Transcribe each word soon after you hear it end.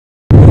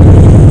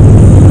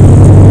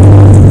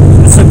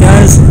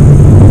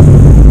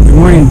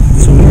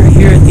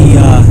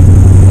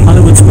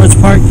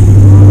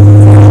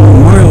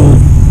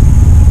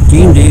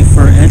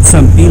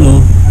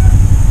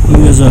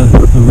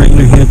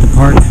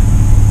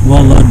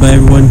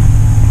everyone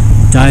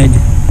died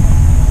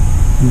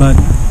about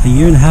a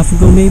year and a half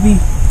ago, maybe.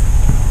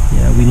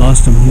 Yeah, we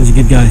lost him. He was a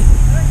good guy.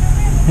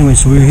 Anyway,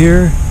 so we're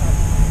here.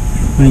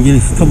 We're gonna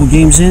get a couple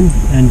games in,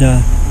 and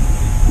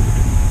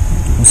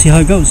we'll see how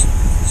it goes.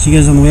 See you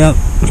guys on the way out.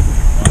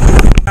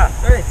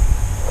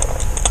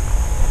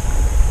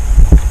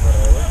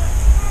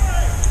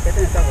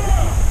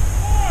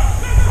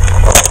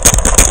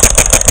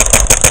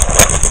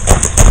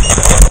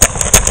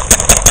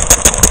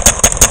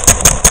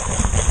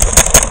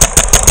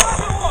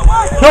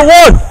 Kill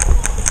one!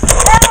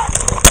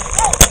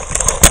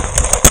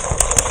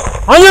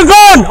 On your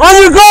gun! On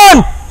your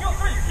gun!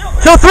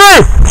 Kill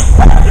three!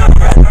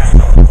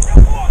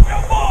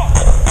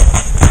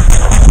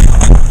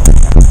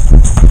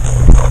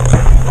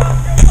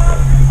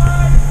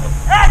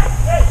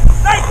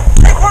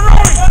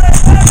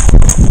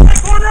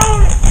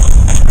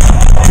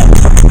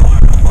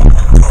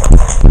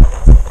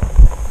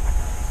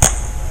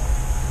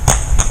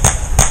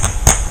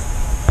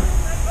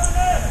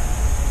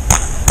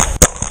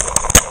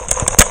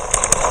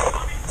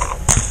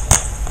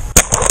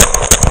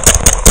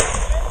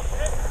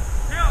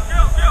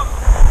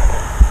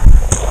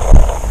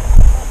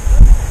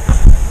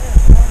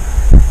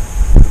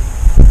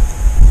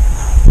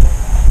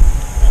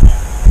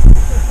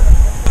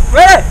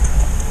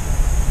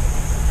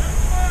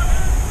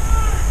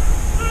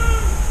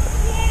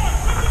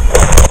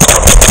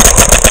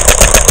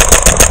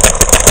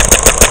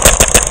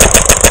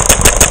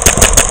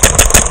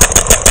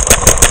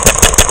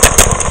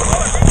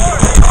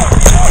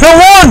 Kill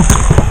one!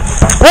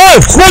 Hey,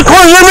 snake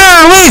horn, you're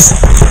there, release!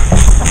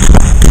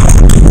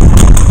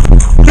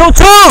 Kill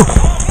two!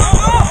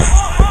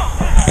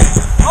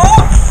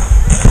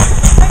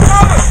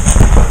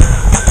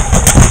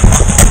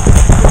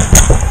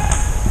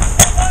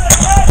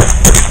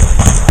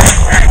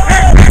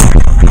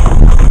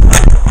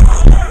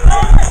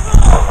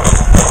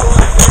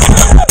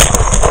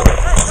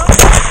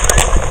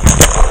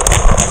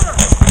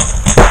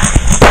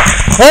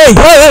 Hey!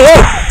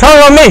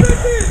 Tires on me!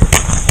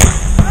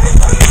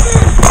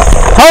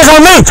 Tires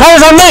on me!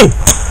 Tires on me!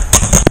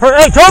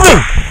 Hey,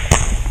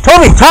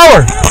 Toby, tower!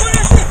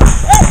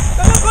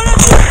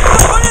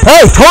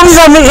 Hey, Toby's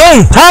on me!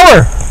 Hey,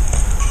 tower!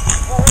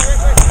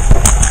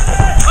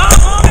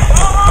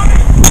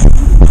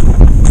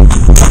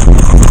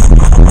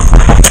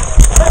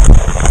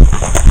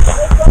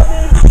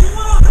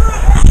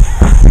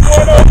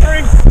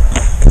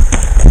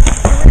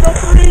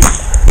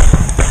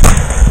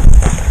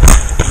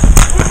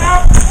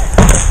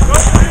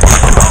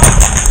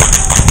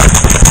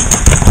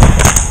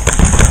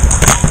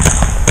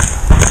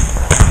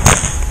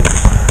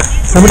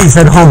 Somebody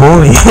said home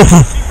only.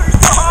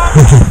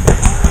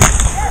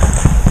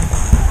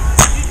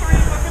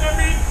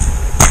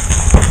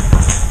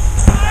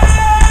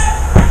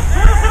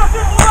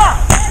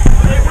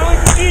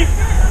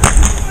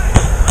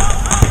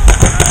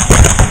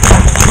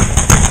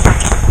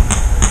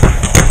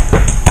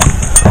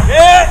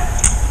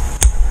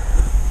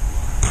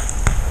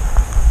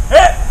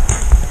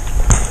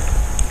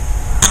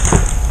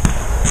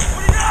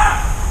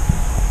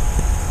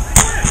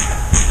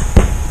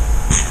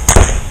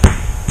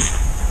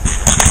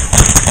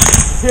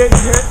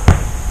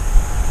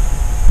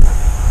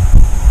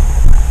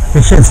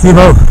 Good shit,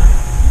 Steve-O.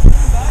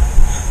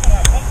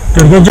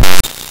 Doing a good job.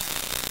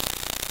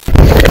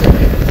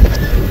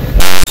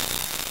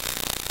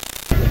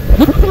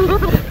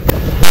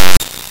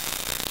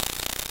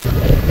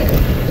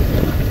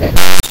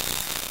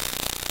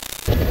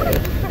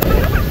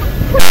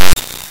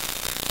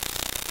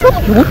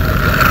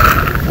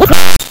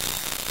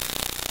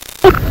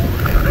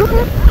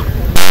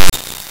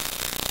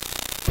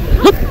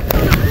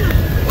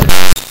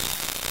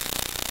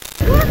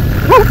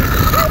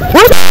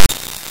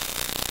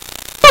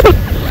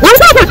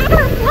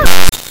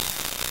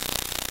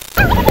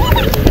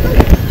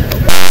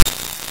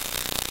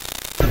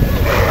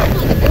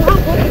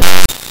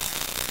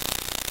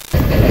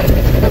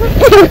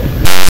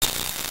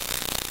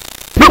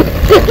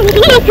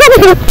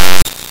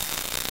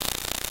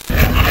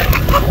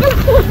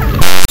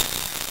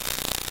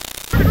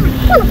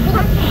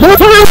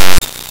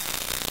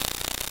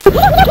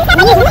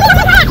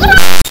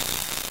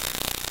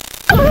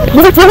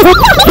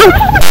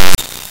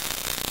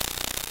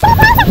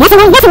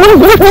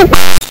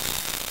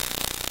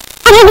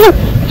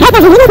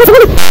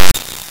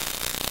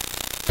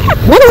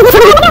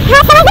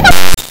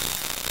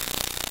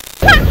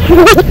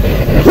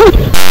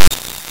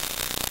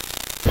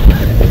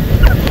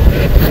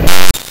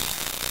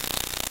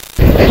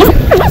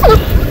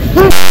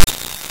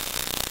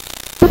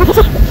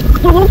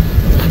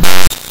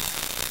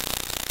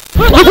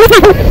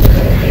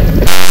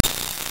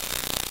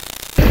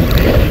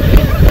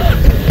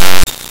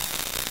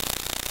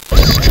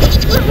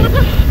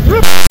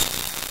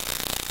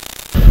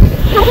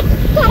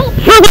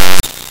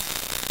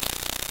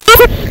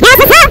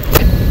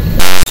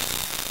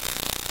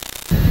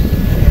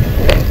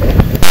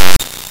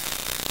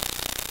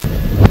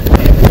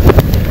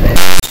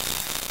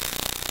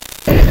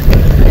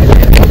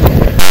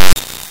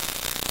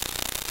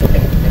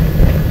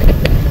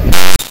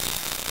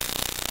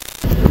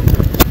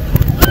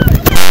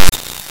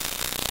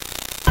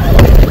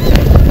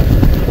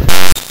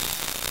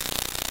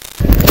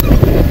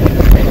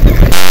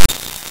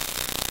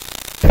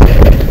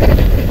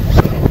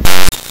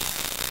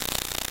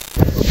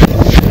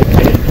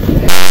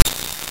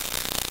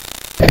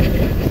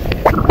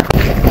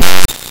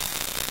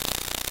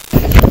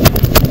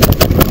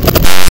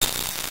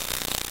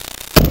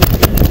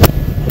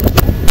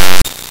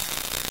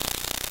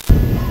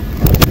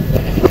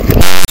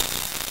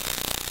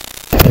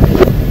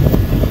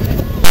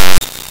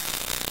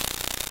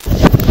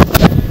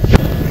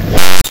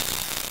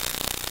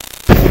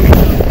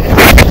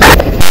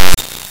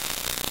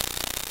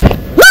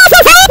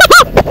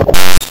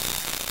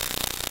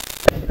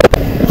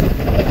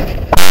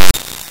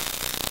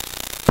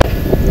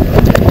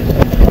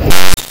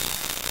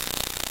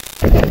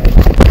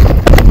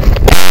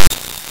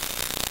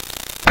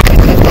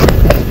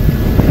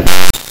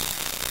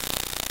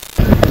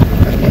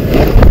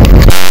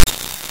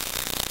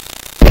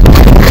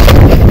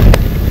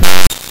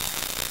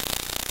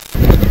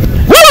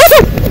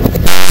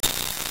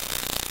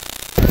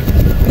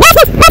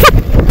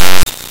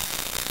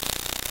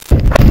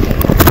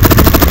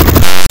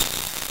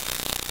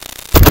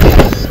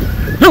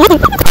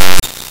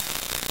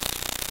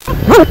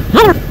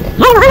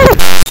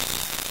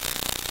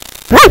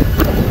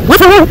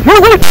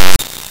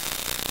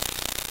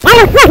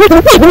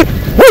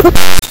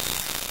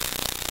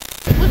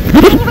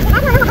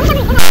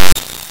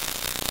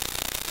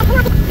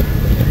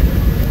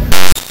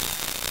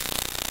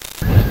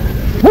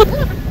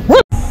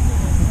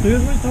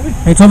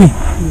 Hey Tommy,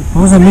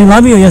 ¿vamos al main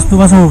lobby o ya tú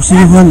vas a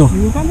seguir jugando?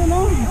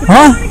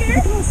 ¿Ah?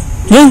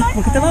 ¿Qué?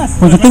 ¿Por qué te vas?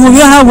 Porque tengo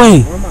vieja,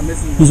 güey.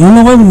 Y si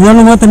no, güey, ya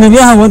no voy a tener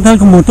vieja, voy a estar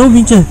como tú,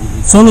 pinche,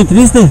 solo y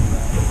triste.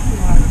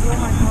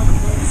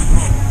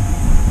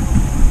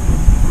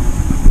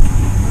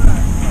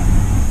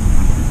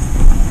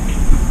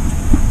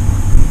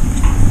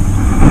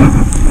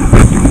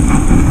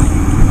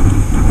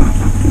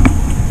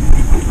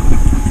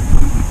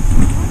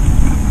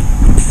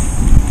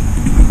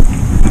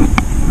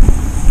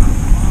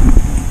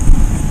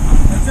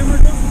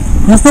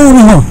 Ya estuvo,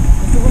 mijo.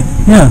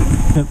 Yeah.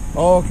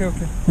 Oh, okay,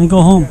 okay. Then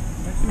go home.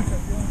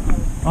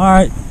 All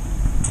right.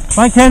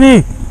 Bye,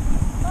 Kenny.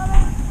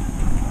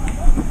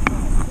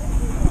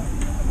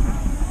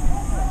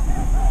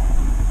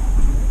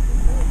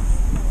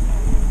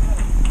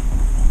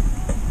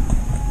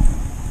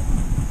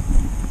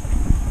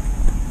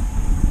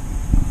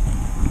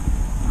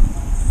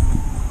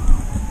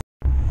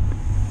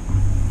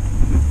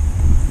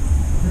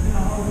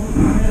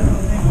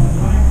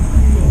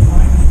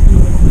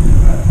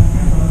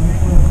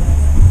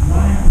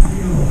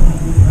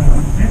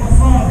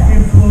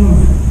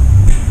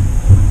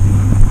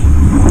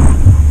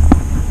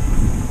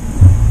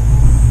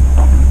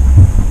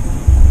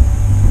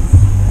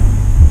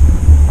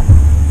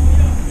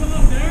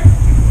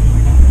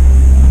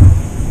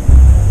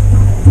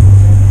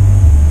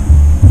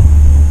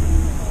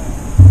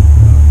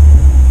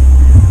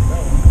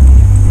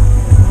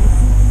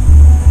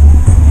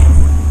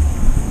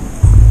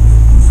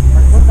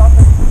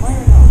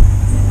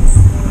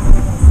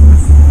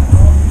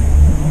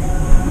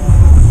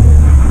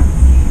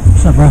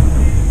 What's up, bro?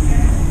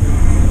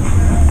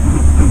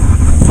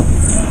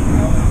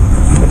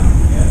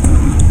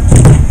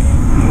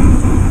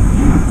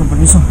 Con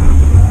permiso.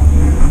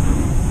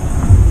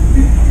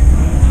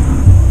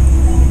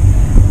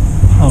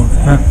 Oh,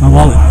 crap, my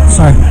wallet.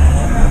 Sorry.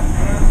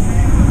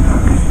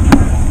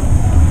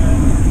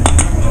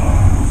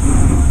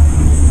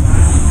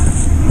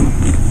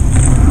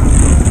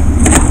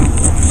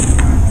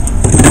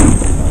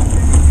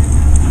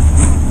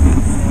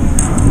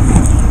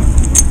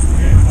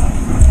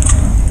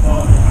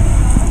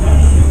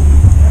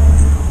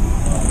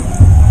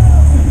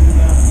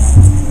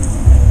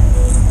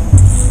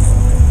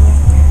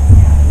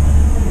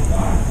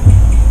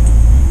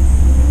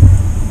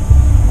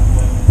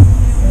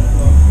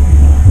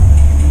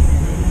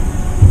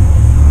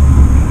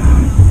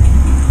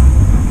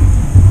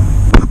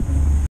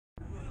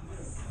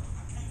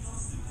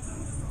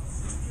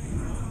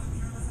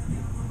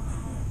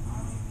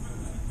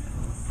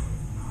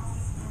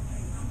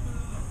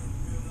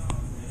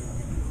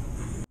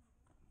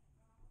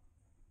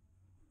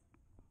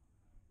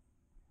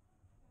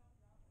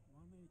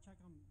 Check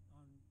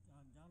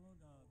download,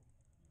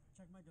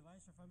 check my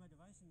device or find my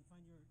device and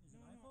find your, is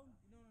it an iPhone?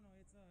 No,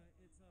 it's a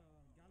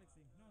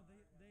Galaxy. No,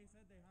 they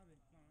said they have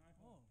it on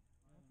iPhone.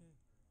 Oh, okay.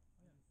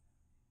 Oh, yeah.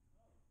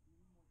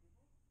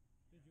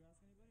 Did you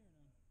ask anybody or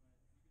no?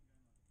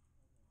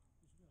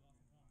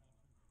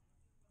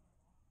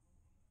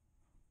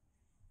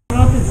 You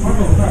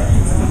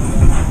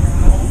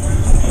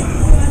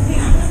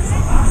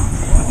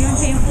want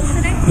to pay in full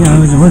today? Yeah, it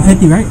was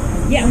 150, right?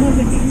 Yeah,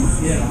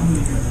 150. Yeah.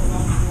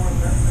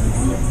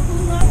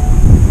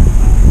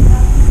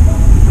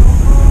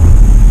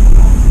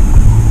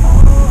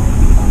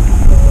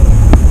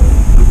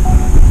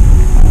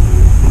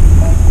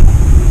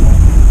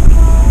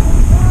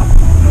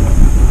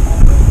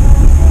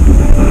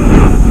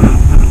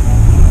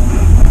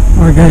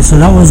 Alright guys, so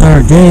that was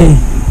our day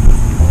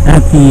at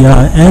the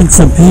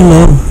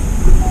Sampilo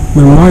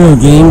Memorial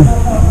Game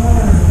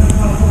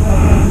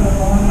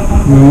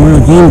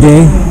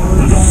Day.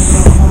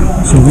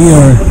 So we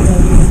are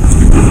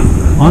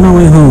on our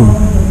way home.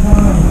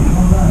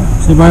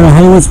 Say bye to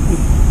Hollywood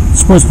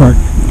Sports Park.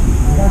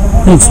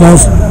 Thanks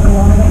guys.